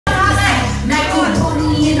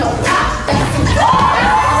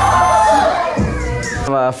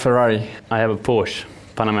Ferrari. I have a Porsche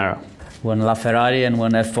Panamera. One LaFerrari and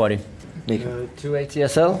one F40. 280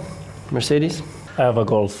 SL, Mercedes. I have a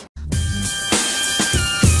Golf.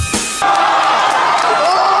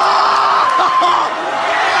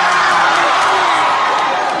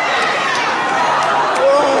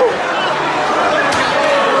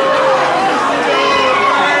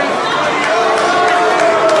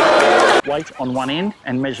 Weight on one end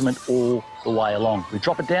and measurement all the way along. We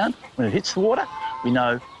drop it down, when it hits the water, we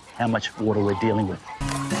know how much water we're dealing with.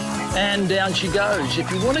 And down she goes. If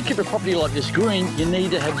you want to keep a property like this green, you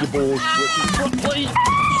need to have your balls working properly.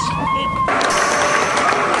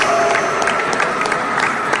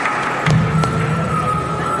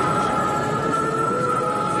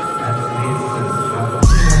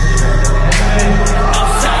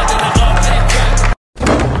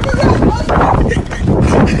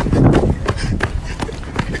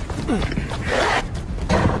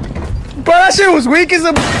 Bro, that shit was weak as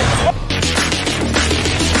a...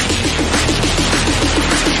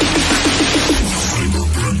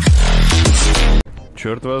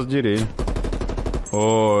 Черт вас дери.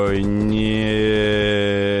 Ой, нет.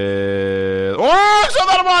 О, все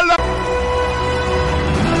нормально!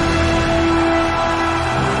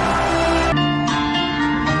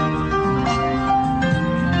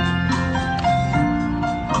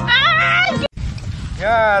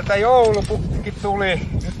 Jäätä, joulupukki tuli.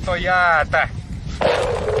 Nyt on jäätä.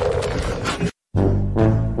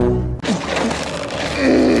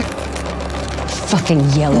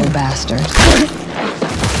 Fucking yellow bastard.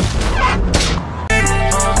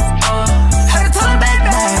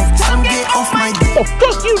 What the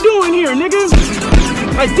fuck you doing here, nigga?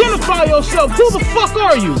 Identify yourself. Who the fuck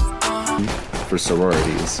are you? For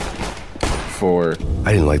sororities.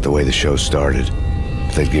 I didn't like the way the show started.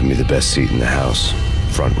 They'd give me the best seat in the house.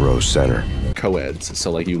 Front row center. Co-eds,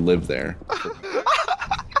 so like you live there.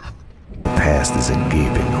 Past is a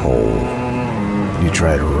gaping hole. You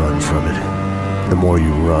try to run from it. The more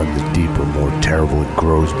you run, the deeper, more terrible it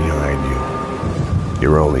grows behind you.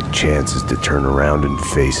 Your only chance is to turn around and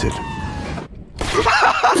face it.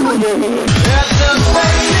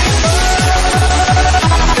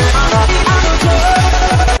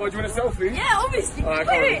 Oh, do you want a selfie? Yeah, obviously. Right,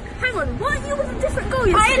 wait, hang on. What? You was a different goal.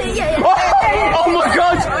 Yeah. Oh my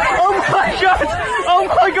god! Oh my god! Oh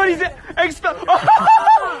my god! He's expert.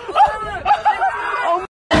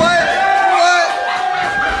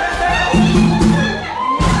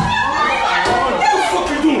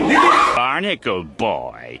 Barnacle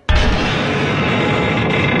boy.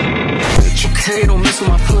 Hey, don't mess with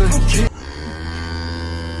my foot.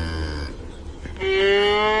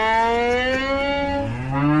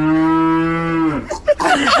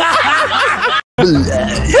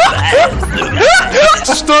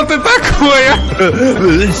 Что ты такое?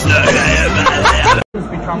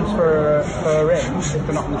 Becomes for him if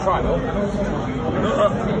they're not in the trial.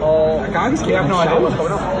 Or against, we have no idea what's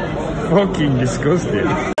going on. Fucking disgusting.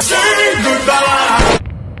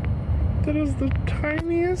 That is the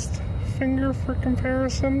tiniest finger for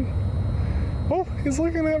comparison. Oh, he's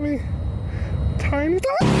looking at me. Tiny.